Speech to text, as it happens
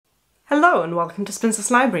Hello and welcome to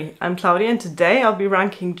Spinster's Library. I'm Claudia and today I'll be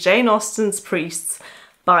ranking Jane Austen's priests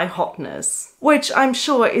by hotness, which I'm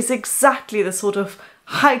sure is exactly the sort of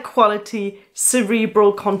high quality,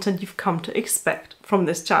 cerebral content you've come to expect from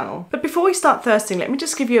this channel. But before we start thirsting, let me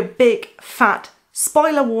just give you a big, fat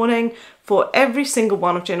spoiler warning for every single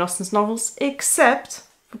one of Jane Austen's novels except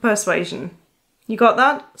for Persuasion. You got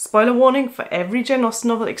that? Spoiler warning for every Jane Austen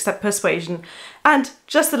novel except Persuasion. And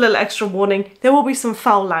just a little extra warning, there will be some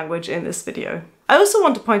foul language in this video. I also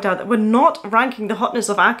want to point out that we're not ranking the hotness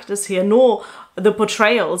of actors here, nor the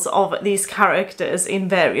portrayals of these characters in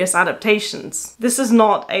various adaptations. This is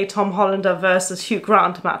not a Tom Hollander versus Hugh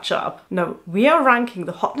Grant matchup. No, we are ranking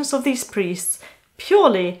the hotness of these priests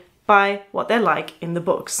purely by what they're like in the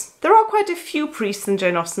books. There are quite a few priests in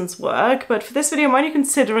Jane Austen's work, but for this video I'm only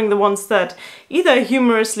considering the ones that either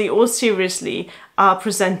humorously or seriously are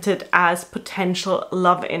presented as potential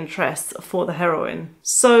love interests for the heroine.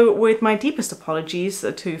 So with my deepest apologies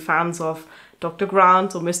to fans of Dr.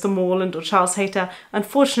 Grant or Mr. Morland or Charles Hayter,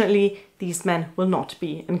 unfortunately these men will not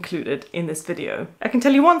be included in this video. I can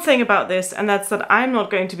tell you one thing about this, and that's that I'm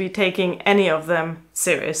not going to be taking any of them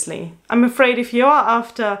seriously. I'm afraid if you are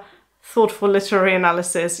after thoughtful literary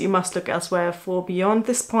analysis, you must look elsewhere, for beyond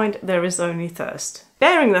this point there is only thirst.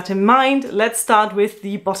 Bearing that in mind, let's start with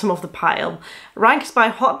the bottom of the pile. Ranked by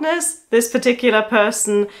hotness, this particular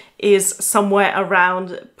person is somewhere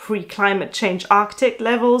around pre-climate change Arctic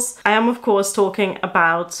levels. I am of course talking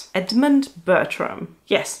about Edmund Bertram.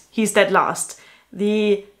 Yes, he's dead last.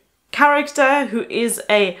 The character who is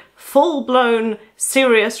a full-blown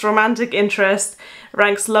serious romantic interest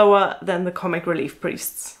ranks lower than the comic relief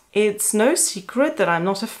priests. It's no secret that I'm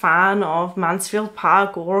not a fan of Mansfield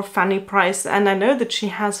Park or Fanny Price, and I know that she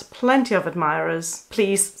has plenty of admirers.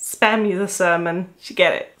 Please spare me the sermon. You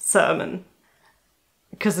get it, sermon.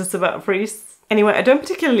 Because it's about priests. Anyway, I don't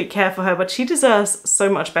particularly care for her, but she deserves so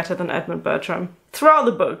much better than Edmund Bertram. Throughout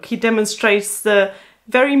the book, he demonstrates the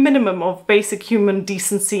very minimum of basic human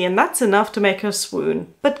decency, and that's enough to make her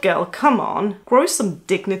swoon. But girl, come on, grow some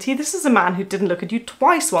dignity. This is a man who didn't look at you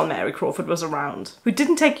twice while Mary Crawford was around, who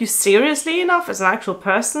didn't take you seriously enough as an actual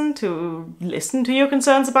person to listen to your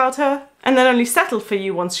concerns about her, and then only settled for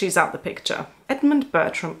you once she's out the picture. Edmund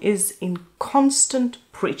Bertram is in constant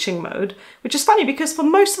preaching mode, which is funny because for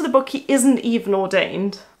most of the book he isn't even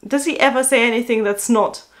ordained. Does he ever say anything that's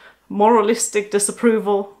not moralistic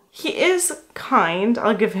disapproval? He is kind,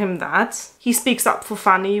 I'll give him that. He speaks up for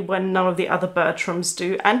Fanny when none of the other Bertrams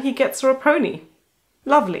do, and he gets her a pony.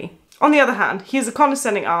 Lovely. On the other hand, he is a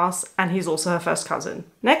condescending arse, and he's also her first cousin.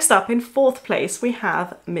 Next up, in fourth place, we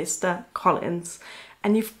have Mr. Collins.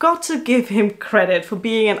 And you've got to give him credit for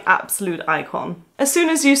being an absolute icon. As soon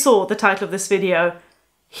as you saw the title of this video,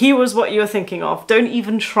 he was what you were thinking of. Don't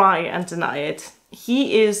even try and deny it.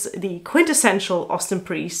 He is the quintessential Austen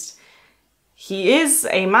priest. He is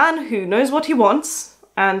a man who knows what he wants,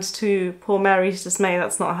 and to poor Mary's dismay,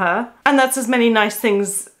 that's not her. And that's as many nice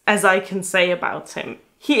things as I can say about him.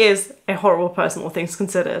 He is a horrible person, all things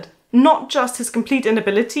considered. Not just his complete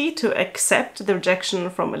inability to accept the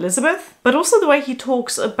rejection from Elizabeth, but also the way he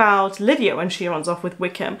talks about Lydia when she runs off with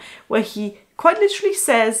Wickham, where he quite literally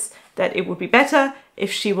says that it would be better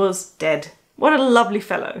if she was dead. What a lovely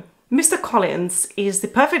fellow. Mr. Collins is the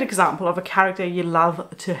perfect example of a character you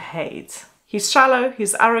love to hate. He's shallow,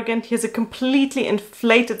 he's arrogant, he has a completely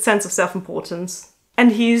inflated sense of self-importance,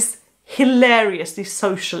 and he's hilariously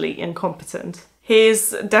socially incompetent.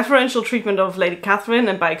 His deferential treatment of Lady Catherine,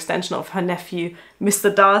 and by extension of her nephew,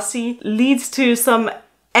 Mr. Darcy, leads to some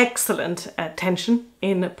excellent tension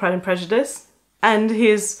in Pride and Prejudice, and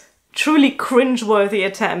his truly cringeworthy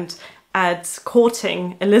attempt at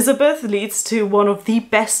courting Elizabeth leads to one of the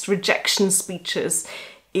best rejection speeches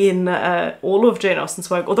in all of Jane Austen's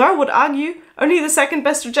work, although I would argue only the second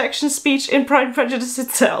best rejection speech in Pride and Prejudice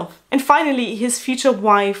itself. And finally, his future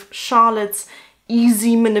wife Charlotte's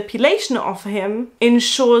easy manipulation of him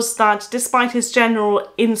ensures that despite his general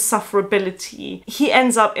insufferability, he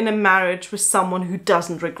ends up in a marriage with someone who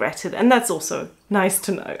doesn't regret it, and that's also nice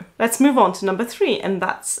to know. Let's move on to number 3, and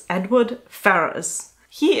that's Edward Ferrars.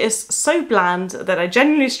 He is so bland that I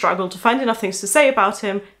genuinely struggle to find enough things to say about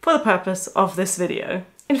him for the purpose of this video.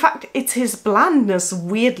 In fact, it's his blandness,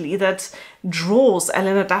 weirdly, that draws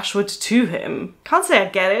Eleanor Dashwood to him. Can't say I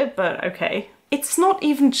get it, but okay. It's not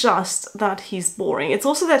even just that he's boring, it's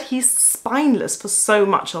also that he's spineless for so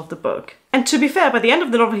much of the book. And to be fair, by the end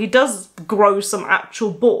of the novel he does grow some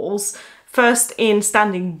actual balls, first in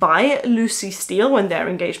standing by Lucy Steele when their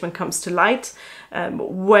engagement comes to light,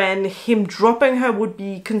 when him dropping her would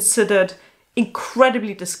be considered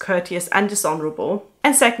incredibly discourteous and dishonourable.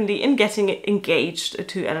 And secondly, in getting engaged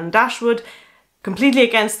to Ellen Dashwood, completely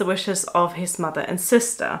against the wishes of his mother and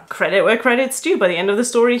sister. Credit where credit's due. By the end of the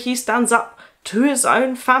story, he stands up to his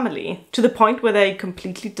own family, to the point where they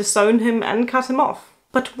completely disown him and cut him off.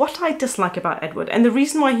 But what I dislike about Edward, and the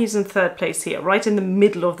reason why he's in third place here, right in the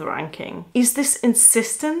middle of the ranking, is this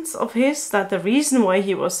insistence of his that the reason why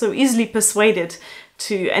he was so easily persuaded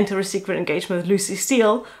to enter a secret engagement with Lucy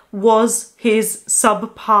Steele was his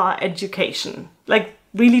subpar education. Like,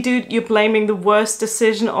 really, dude, you're blaming the worst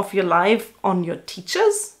decision of your life on your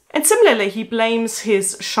teachers? And similarly, he blames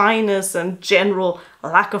his shyness and general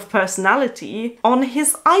lack of personality on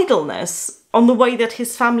his idleness, on the way that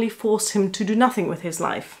his family forced him to do nothing with his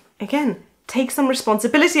life. Again, take some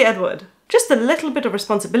responsibility, Edward. Just a little bit of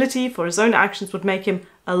responsibility for his own actions would make him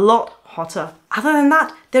a lot hotter. Other than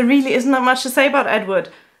that, there really isn't that much to say about Edward.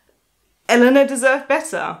 Eleanor deserved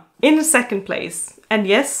better. In second place, and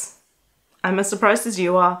yes, I'm as surprised as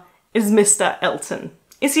you are, is Mr. Elton.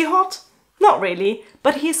 Is he hot? Not really,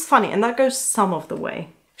 but he's funny, and that goes some of the way.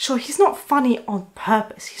 Sure, he's not funny on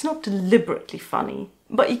purpose, he's not deliberately funny,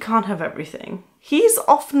 but you can't have everything. He's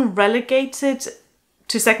often relegated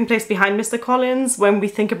to second place behind Mr. Collins when we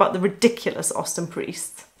think about the ridiculous Austen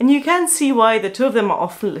priests. And you can see why the two of them are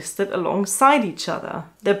often listed alongside each other.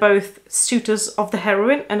 They're both suitors of the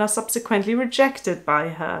heroine and are subsequently rejected by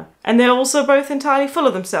her. And they're also both entirely full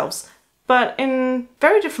of themselves, but in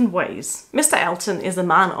very different ways. Mr. Elton is a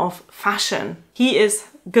man of fashion. He is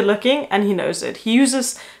good looking and he knows it. He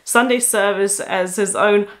uses Sunday service as his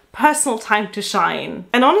own personal time to shine.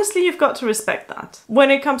 And honestly, you've got to respect that.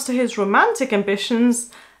 When it comes to his romantic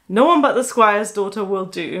ambitions, no one but the squire's daughter will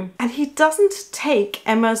do. And he doesn't take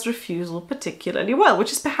Emma's refusal particularly well,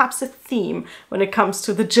 which is perhaps a theme when it comes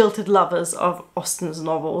to the jilted lovers of Austen's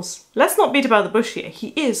novels. Let's not beat about the bush here. He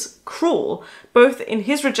is cruel, both in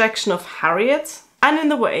his rejection of Harriet and in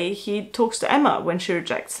the way he talks to Emma when she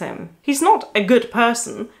rejects him. He's not a good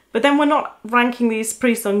person, but then we're not ranking these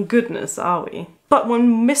priests on goodness, are we? But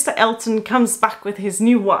when Mr. Elton comes back with his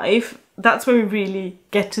new wife, that's when we really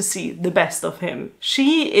get to see the best of him.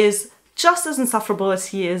 She is just as insufferable as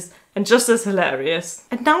he is, and just as hilarious.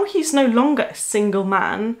 And now he's no longer a single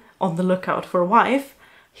man on the lookout for a wife.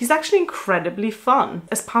 He's actually incredibly fun.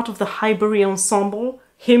 As part of the Highbury ensemble,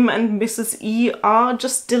 him and Mrs. E are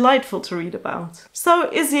just delightful to read about.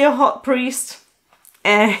 So is he a hot priest?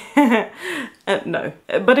 No.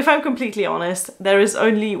 But if I'm completely honest, there is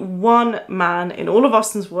only one man in all of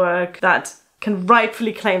Austen's work that can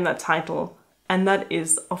rightfully claim that title, and that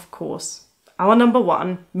is, of course, our number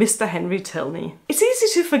one, Mr. Henry Tilney. It's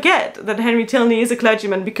easy to forget that Henry Tilney is a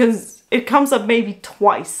clergyman because it comes up maybe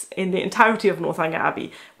twice in the entirety of Northanger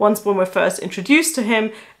Abbey. Once when we're first introduced to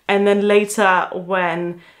him, and then later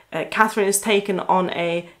when Catherine is taken on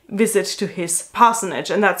a visit to his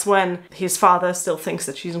parsonage, and that's when his father still thinks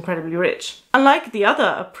that she's incredibly rich. Unlike the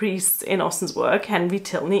other priests in Austen's work, Henry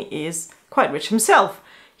Tilney is quite rich himself.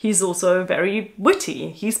 He's also very witty.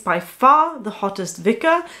 He's by far the hottest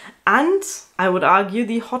vicar, and I would argue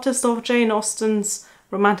the hottest of Jane Austen's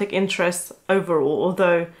romantic interests overall,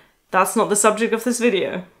 although that's not the subject of this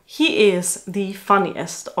video. He is the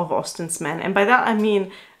funniest of Austen's men, and by that I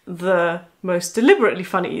mean the most deliberately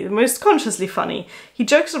funny, the most consciously funny. He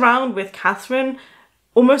jokes around with Catherine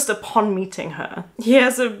almost upon meeting her. He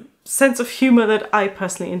has a sense of humour that I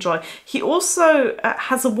personally enjoy. He also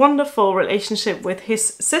has a wonderful relationship with his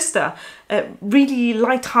sister. Really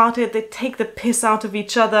light-hearted, they take the piss out of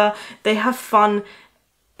each other, they have fun.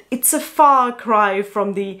 It's a far cry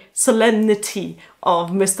from the solemnity of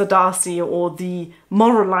Mr. Darcy or the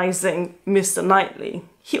moralising Mr. Knightley.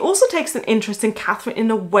 He also takes an interest in Catherine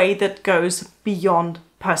in a way that goes beyond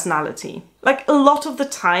personality. Like a lot of the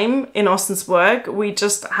time in Austen's work, we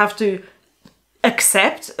just have to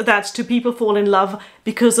accept that two people fall in love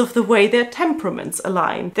because of the way their temperaments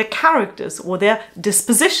align, their characters or their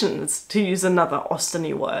dispositions, to use another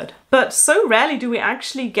Austen-y word. But so rarely do we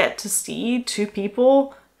actually get to see two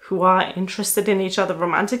people who are interested in each other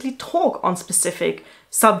romantically talk on specific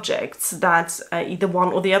subjects that either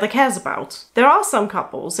one or the other cares about. There are some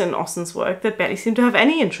couples in Austen's work that barely seem to have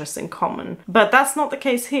any interest in common, but that's not the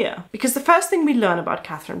case here. Because the first thing we learn about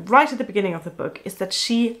Catherine right at the beginning of the book is that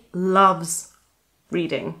she loves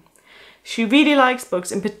reading. She really likes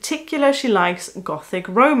books. In particular, she likes Gothic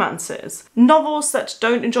romances, novels that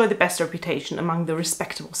don't enjoy the best reputation among the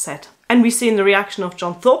respectable set. And we see in the reaction of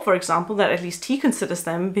John Thorpe, for example, that at least he considers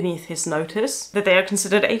them beneath his notice, that they are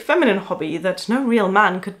considered a feminine hobby that no real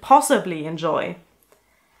man could possibly enjoy.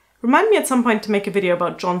 Remind me at some point to make a video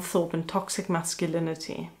about John Thorpe and toxic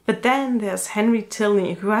masculinity. But then there's Henry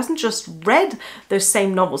Tilney, who hasn't just read those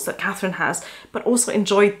same novels that Catherine has, but also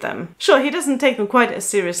enjoyed them. Sure, he doesn't take them quite as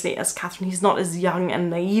seriously as Catherine, he's not as young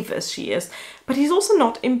and naive as she is, but he's also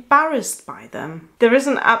not embarrassed by them. There is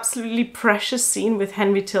an absolutely precious scene with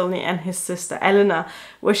Henry Tilney and his sister Eleanor,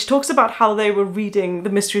 where she talks about how they were reading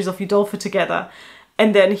The Mysteries of Udolpho together,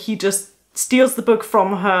 and then he just steals the book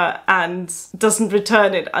from her and doesn't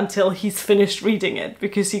return it until he's finished reading it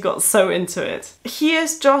because he got so into it. He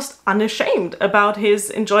is just unashamed about his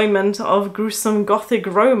enjoyment of gruesome gothic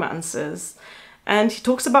romances, and he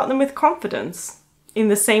talks about them with confidence. In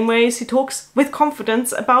the same way as he talks with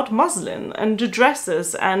confidence about muslin and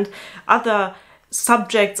dresses and other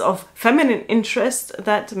subjects of feminine interest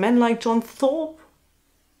that men like John Thorpe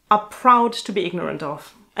are proud to be ignorant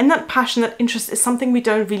of. And that passion, that interest is something we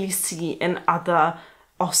don't really see in other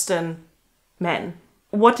Austen men.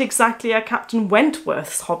 What exactly are Captain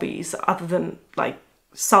Wentworth's hobbies other than, like,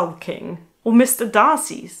 sulking? Or Mr.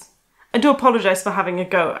 Darcy's? I do apologise for having a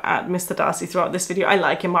go at Mr. Darcy throughout this video. I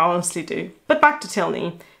like him, I honestly do. But back to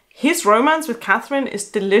Tilney. His romance with Catherine is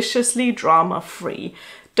deliciously drama-free.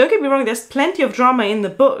 Don't get me wrong, there's plenty of drama in the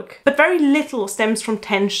book, but very little stems from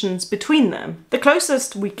tensions between them. The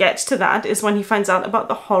closest we get to that is when he finds out about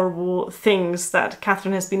the horrible things that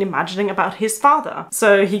Catherine has been imagining about his father.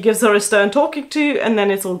 So he gives her a stern talking to, and then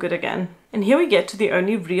it's all good again. And here we get to the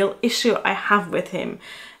only real issue I have with him.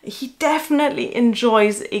 He definitely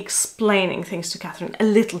enjoys explaining things to Catherine a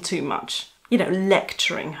little too much. You know,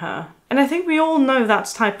 lecturing her. And I think we all know that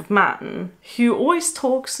type of man, who always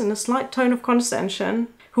talks in a slight tone of condescension,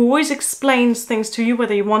 who always explains things to you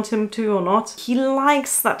whether you want him to or not. He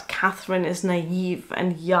likes that Catherine is naive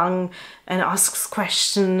and young and asks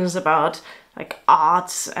questions about, like,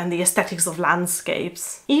 art and the aesthetics of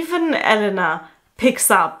landscapes. Even Eleanor picks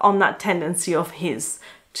up on that tendency of his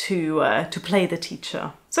to play the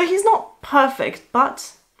teacher. So he's not perfect,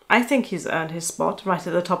 but I think he's earned his spot right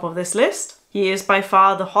at the top of this list. He is by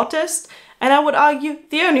far the hottest, and I would argue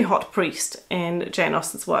the only hot priest in Jane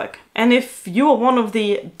Austen's work. And if you are one of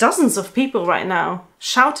the dozens of people right now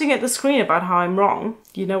shouting at the screen about how I'm wrong,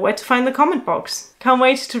 you know where to find the comment box. Can't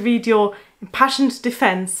wait to read your impassioned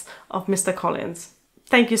defense of Mr. Collins.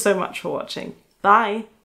 Thank you so much for watching. Bye!